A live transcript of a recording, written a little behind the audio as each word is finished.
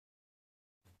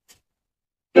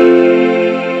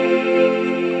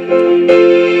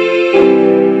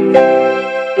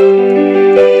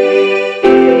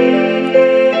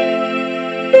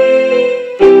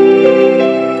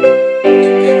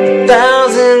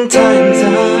times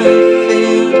I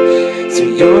failed, so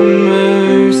your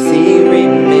mercy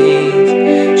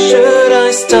remains. Should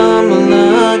I stumble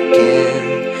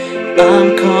again,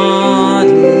 I'm caught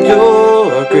in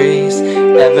your grace.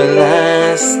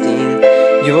 Everlasting,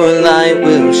 your light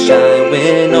will shine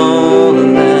when all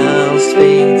else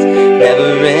fades.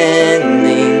 Never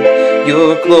ending,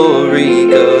 your glory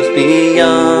goes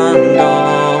beyond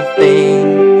all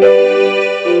fame.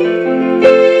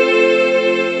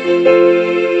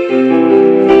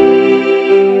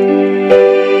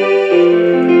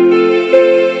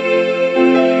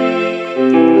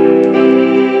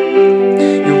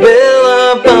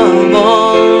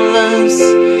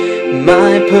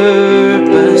 My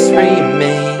purpose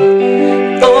remain,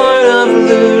 Lord, of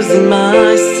losing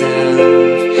myself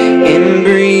in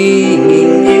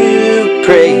bringing you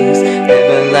praise.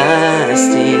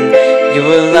 Everlasting,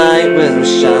 your light will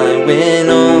shine when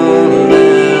all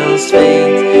else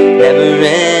fades. Never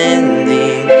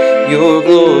ending, your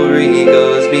glory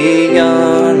goes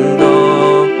beyond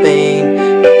all fame.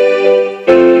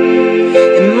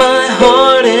 In my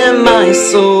heart and my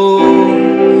soul,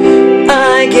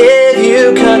 I give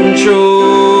you control.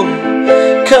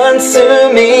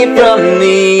 Consume me from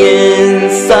the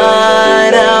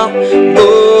inside out,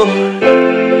 Lord.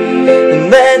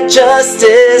 Let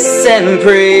justice and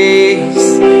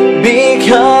praise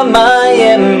become my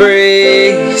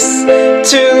embrace,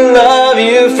 to love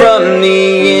you from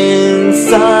the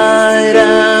inside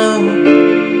out.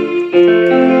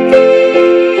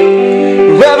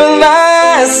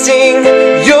 Everlasting,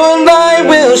 your light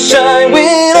will shine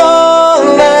when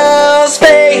all else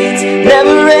fades.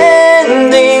 Never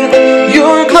ending,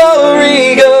 your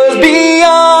glory goes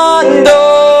beyond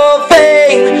all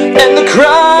fame. And the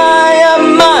cry of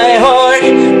my heart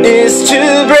is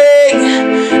to bring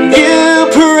you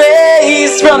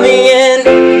praise from the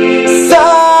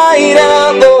inside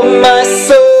out. Though my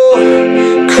soul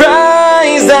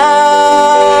cries out.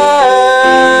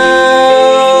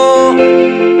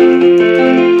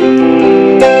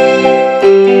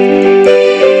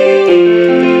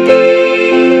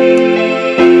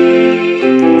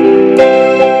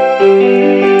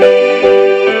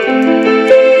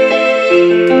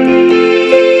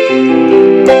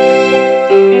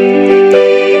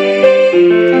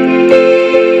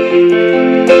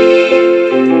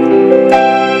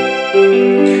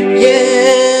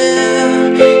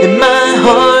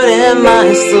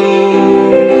 My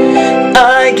soul,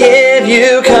 I give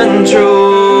you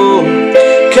control.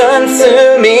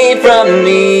 Consume me from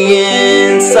the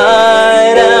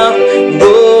inside out,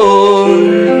 Lord.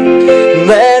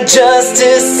 Let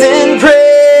justice and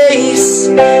praise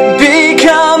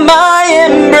become my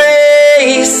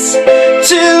embrace,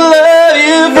 to love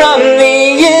you from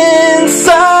the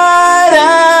inside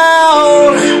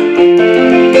out.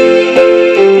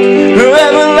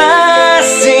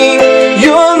 Everlasting,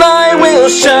 your light will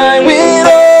shine when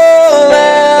all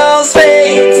else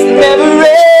fades. Never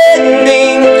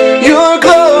ending, your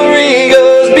glory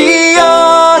goes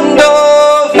beyond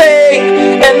all fame.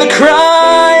 And the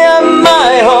cry of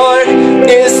my heart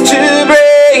is to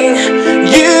bring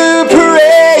you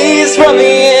praise from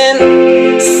the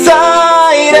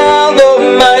inside out. Though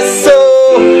my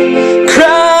soul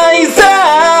cries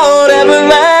out.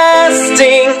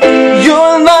 Everlasting,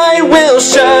 your light will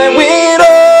shine when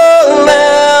all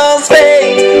else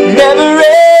fades. Never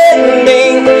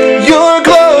ending, your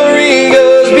glory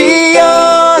goes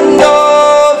beyond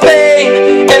all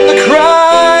fame. And the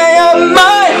cry of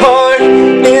my heart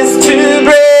is to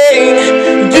bring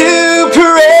you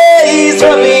praise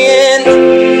from the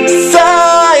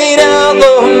inside out.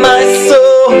 Though my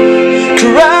soul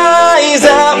cries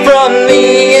out from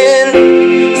the inside.